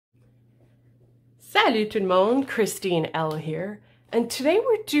Salut tout le monde, Christine L here, and today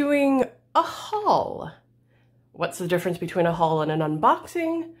we're doing a haul. What's the difference between a haul and an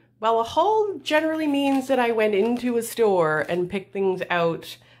unboxing? Well, a haul generally means that I went into a store and picked things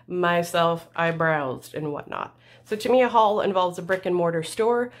out myself, I browsed and whatnot. So to me, a haul involves a brick and mortar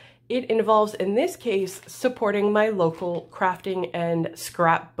store. It involves, in this case, supporting my local crafting and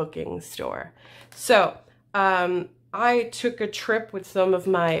scrapbooking store. So, I took a trip with some of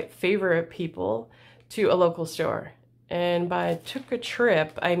my favorite people to a local store. And by took a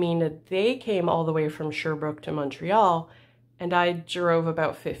trip, I mean that they came all the way from Sherbrooke to Montreal, and I drove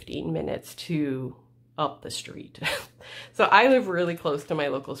about 15 minutes to up the street. So I live really close to my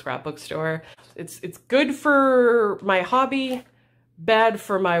local scrapbook store. It's good for my hobby, bad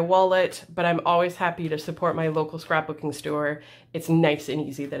for my wallet, but I'm always happy to support my local scrapbooking store. It's nice and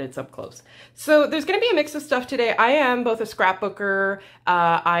easy that it's up close. So there's going to be a mix of stuff today. I am both a scrapbooker.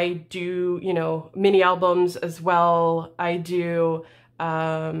 I do, you know, mini albums as well. I do,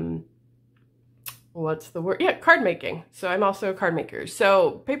 what's the word? Yeah, card making. So I'm also a card maker.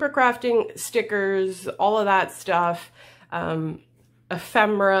 So paper crafting, stickers, all of that stuff,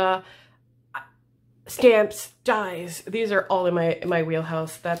 ephemera, stamps, dies, these are all in my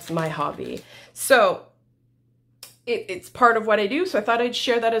wheelhouse. That's my hobby. So it's part of what I do, so I thought I'd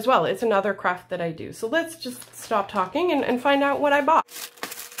share that as well. It's another craft that I do. So let's just stop talking and find out what I bought.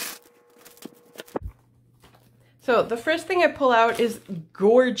 So the first thing I pull out is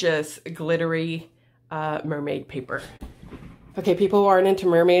gorgeous glittery mermaid paper. Okay, people who aren't into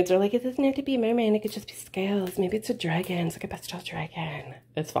mermaids are like, it doesn't have to be a mermaid, it could just be scales. Maybe it's a dragon, it's like a pastel dragon.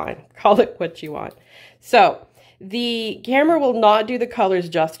 It's fine, call it what you want. So, the camera will not do the colors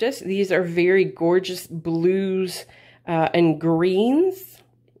justice. These are very gorgeous blues and greens.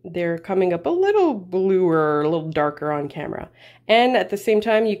 They're coming up a little bluer, a little darker on camera. And at the same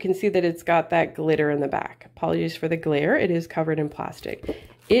time, you can see that it's got that glitter in the back. Apologies for the glare, it is covered in plastic.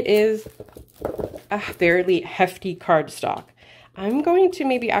 It is a fairly hefty cardstock. I'm going to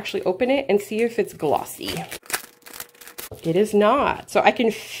maybe actually open it and see if it's glossy. It is not. So I can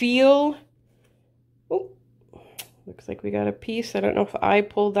feel, oh, looks like we got a piece. I don't know if I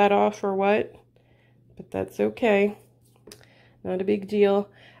pulled that off or what, but that's okay. Not a big deal.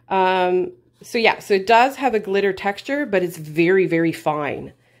 So yeah, so it does have a glitter texture, but it's very, very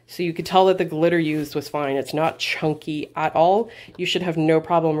fine. So you could tell that the glitter used was fine. It's not chunky at all. You should have no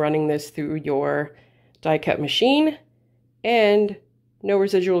problem running this through your die cut machine. And no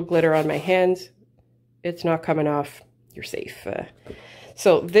residual glitter on my hands. It's not coming off. You're safe.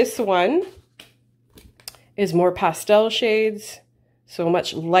 So this one is more pastel shades, so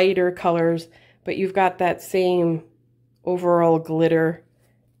much lighter colors, but you've got that same overall glitter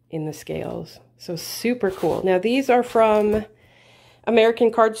in the scales. So super cool. Now these are from American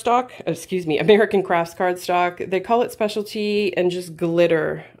Cardstock, American Crafts Cardstock. They call it specialty and just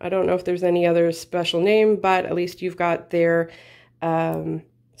glitter. I don't know if there's any other special name, but at least you've got their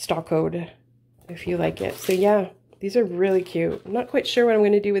stock code if you like it. So yeah, these are really cute. I'm not quite sure what I'm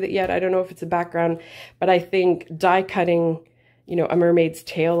going to do with it yet. I don't know if it's a background, but I think die cutting, you know, a mermaid's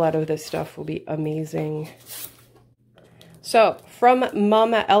tail out of this stuff will be amazing. So from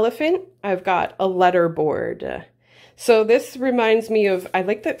Mama Elephant, I've got a letter board. So this reminds me of, I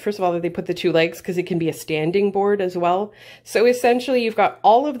like that, first of all, that they put the two legs because it can be a standing board as well. So essentially you've got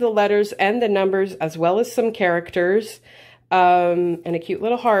all of the letters and the numbers as well as some characters and a cute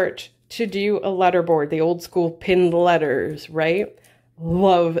little heart to do a letter board, the old school pinned letters, right?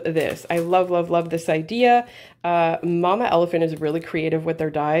 Love this. I love, love, love this idea. Mama Elephant is really creative with their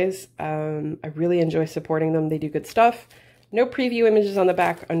dies. I really enjoy supporting them. They do good stuff. No preview images on the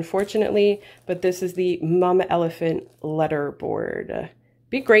back, unfortunately, but this is the Mama Elephant letter board.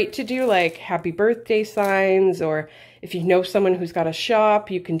 Be great to do like happy birthday signs, or if you know someone who's got a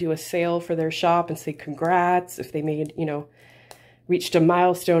shop, you can do a sale for their shop and say congrats if they made, you know, reached a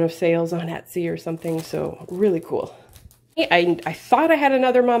milestone of sales on Etsy or something. So really cool. I thought I had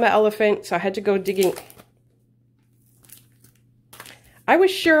another Mama Elephant, so I had to go digging. I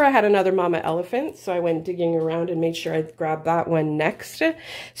was sure I had another Mama Elephant, so I went digging around and made sure I grabbed that one next.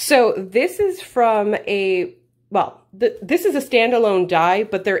 So this is from a, well, this is a standalone die,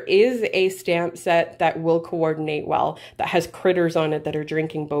 but there is a stamp set that will coordinate well, that has critters on it that are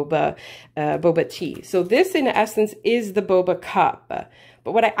drinking boba tea. So this, in essence, is the boba cup.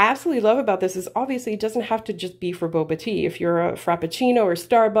 But what I absolutely love about this is obviously it doesn't have to just be for boba tea. If you're a Frappuccino or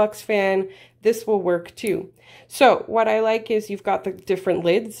Starbucks fan, this will work too. So what I like is you've got the different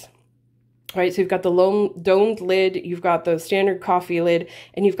lids, right? So you've got the domed lid, you've got the standard coffee lid,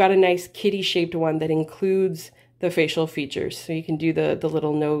 and you've got a nice kitty shaped one that includes the facial features. So you can do the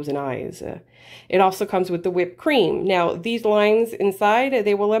little nose and eyes. It also comes with the whipped cream. Now, these lines inside,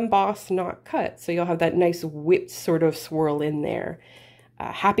 they will emboss, not cut. So you'll have that nice whipped sort of swirl in there.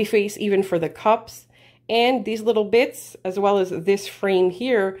 Happy face even for the cups. And these little bits, as well as this frame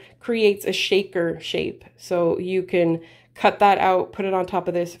here, creates a shaker shape. So you can cut that out, put it on top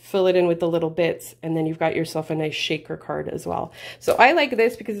of this, fill it in with the little bits, and then you've got yourself a nice shaker card as well. So I like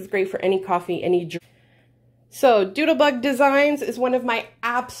this because it's great for any coffee, any drink. So Doodlebug Designs is one of my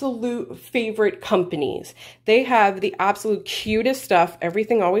absolute favorite companies. They have the absolute cutest stuff.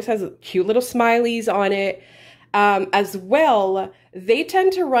 Everything always has cute little smileys on it. As well, they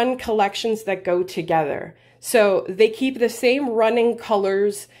tend to run collections that go together. So they keep the same running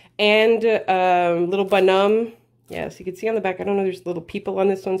colors and little bonhomme. Yes, you can see on the back, I don't know, there's little people on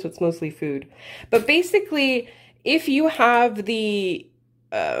this one, so it's mostly food. But basically, if you have the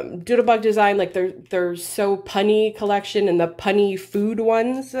Doodlebug Design, like their So Punny collection and the punny food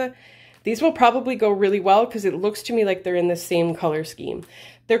ones, these will probably go really well because it looks to me like they're in the same color scheme.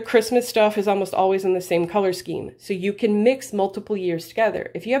 Their Christmas stuff is almost always in the same color scheme. So you can mix multiple years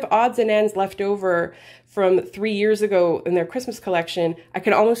together. If you have odds and ends left over from 3 years ago in their Christmas collection, I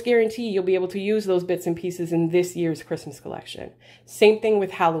can almost guarantee you'll be able to use those bits and pieces in this year's Christmas collection. Same thing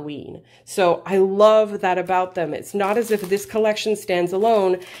with Halloween. So I love that about them. It's not as if this collection stands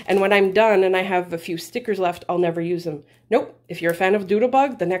alone and when I'm done and I have a few stickers left, I'll never use them. Nope. If you're a fan of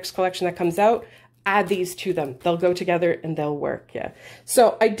Doodlebug, the next collection that comes out, add these to them. They'll go together and they'll work. Yeah.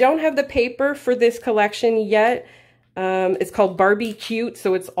 So I don't have the paper for this collection yet. It's called Barbie Cute.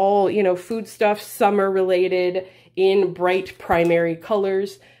 So it's all, you know, food stuff, summer related in bright primary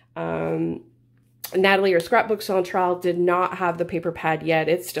colors. Natalie or Scrapbook Centrale did not have the paper pad yet.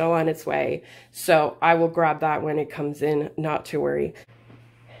 It's still on its way. So I will grab that when it comes in, not to worry.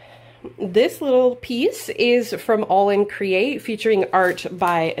 This little piece is from All In Create, featuring art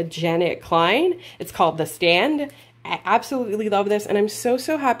by Janet Klein. It's called The Stand. I absolutely love this, and I'm so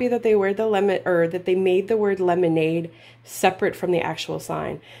happy that they wear the that they made the word lemonade separate from the actual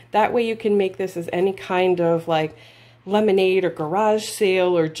sign. That way you can make this as any kind of like lemonade or garage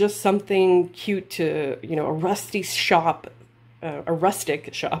sale or just something cute to, you know, a rustic shop, not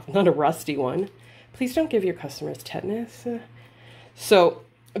a rusty one. Please don't give your customers tetanus. So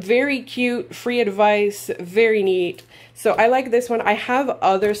very cute, free advice, very neat. So I like this one. I have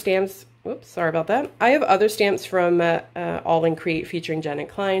other stamps. Oops, sorry about that. I have other stamps from All In Create featuring Janet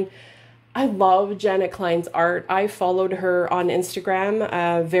Klein. I love Janet Klein's art. I followed her on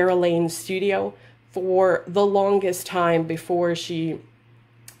Instagram, Vera Lane Studio, for the longest time before she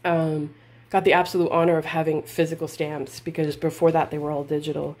got the absolute honor of having physical stamps, because before that they were all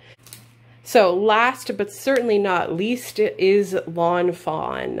digital. So last but certainly not least is Lawn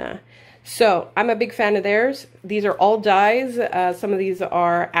Fawn. So I'm a big fan of theirs. These are all dies. Some of these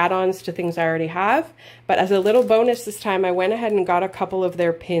are add-ons to things I already have. But as a little bonus this time, I went ahead and got a couple of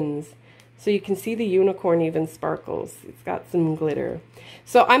their pins. So you can see the unicorn even sparkles. It's got some glitter.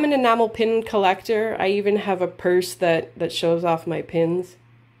 So I'm an enamel pin collector. I even have a purse that shows off my pins.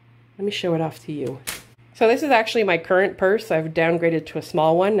 Let me show it off to you. So this is actually my current purse. I've downgraded to a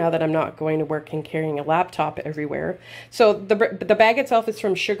small one now that I'm not going to work and carrying a laptop everywhere. So the bag itself is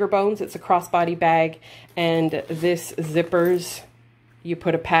from Sugar Bones. It's a crossbody bag, and this zippers. You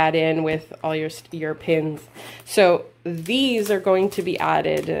put a pad in with all your pins. So these are going to be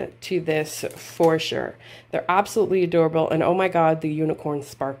added to this for sure. They're absolutely adorable, and oh my god, the unicorn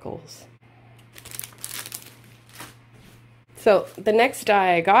sparkles. So the next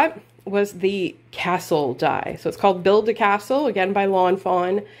die I got was the castle die. So it's called Build a Castle, again by Lawn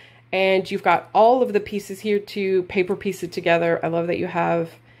Fawn. And you've got all of the pieces here to paper piece it together. I love that you have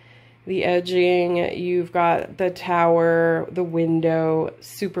the edging, you've got the tower, the window,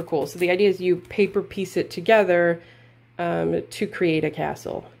 super cool. So the idea is you paper piece it together to create a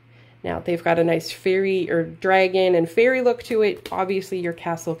castle. Now they've got a nice fairy or dragon and fairy look to it. Obviously your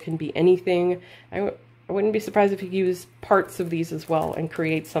castle can be anything. I wouldn't be surprised if you use parts of these as well and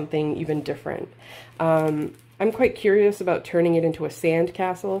create something even different. I'm quite curious about turning it into a sand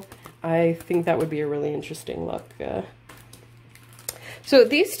castle. I think that would be a really interesting look. So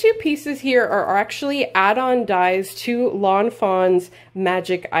these two pieces here are actually add-on dies to Lawn Fawn's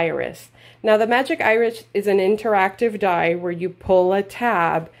Magic Iris. Now the Magic Iris is an interactive die where you pull a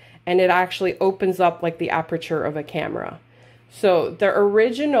tab and it actually opens up like the aperture of a camera. So the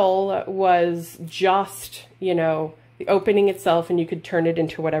original was just, you know, the opening itself, and you could turn it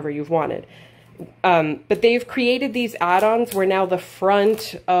into whatever you've wanted. But they've created these add-ons where now the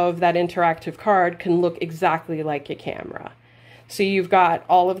front of that interactive card can look exactly like a camera. So you've got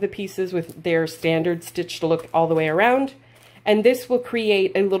all of the pieces with their standard stitched look all the way around. And this will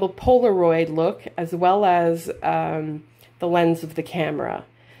create a little Polaroid look as well as the lens of the camera.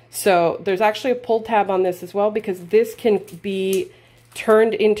 So there's actually a pull tab on this as well, because this can be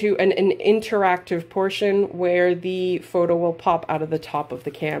turned into an interactive portion where the photo will pop out of the top of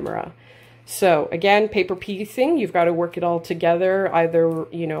the camera. So again, paper piecing, you've got to work it all together, either,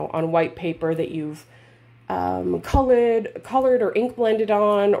 you know, on white paper that you've colored or ink blended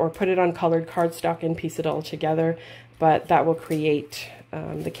on, or put it on colored cardstock and piece it all together. But that will create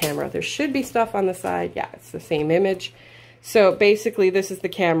the camera. There should be stuff on the side. Yeah, it's the same image. So basically this is the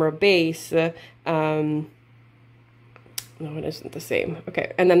camera base. No, it isn't the same.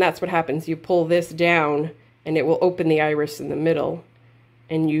 Okay, and then that's what happens. You pull this down and it will open the iris in the middle,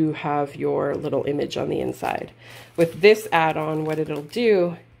 and you have your little image on the inside. With this add-on, what it'll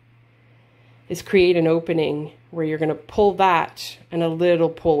do is create an opening where you're gonna pull that and a little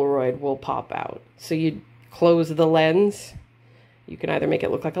Polaroid will pop out. So you close the lens. You can either make it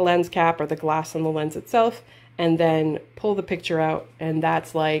look like a lens cap or the glass on the lens itself, and then pull the picture out, and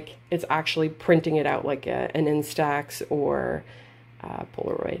that's like, it's actually printing it out like an Instax or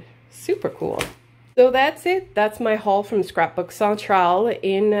Polaroid. Super cool. So that's it. That's my haul from Scrapbook Centrale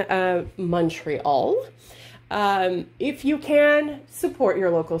in Montreal. If you can, support your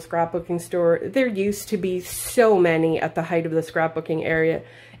local scrapbooking store. There used to be so many at the height of the scrapbooking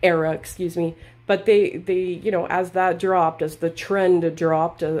era, excuse me. But they, you know, as that dropped, as the trend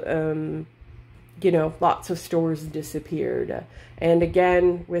dropped, you know, lots of stores disappeared. And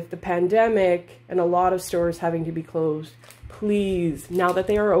again, with the pandemic and a lot of stores having to be closed, please, now that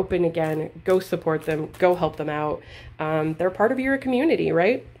they are open again, go support them, go help them out. They're part of your community,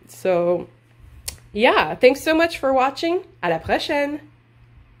 right? So, yeah, thanks so much for watching. À la prochaine!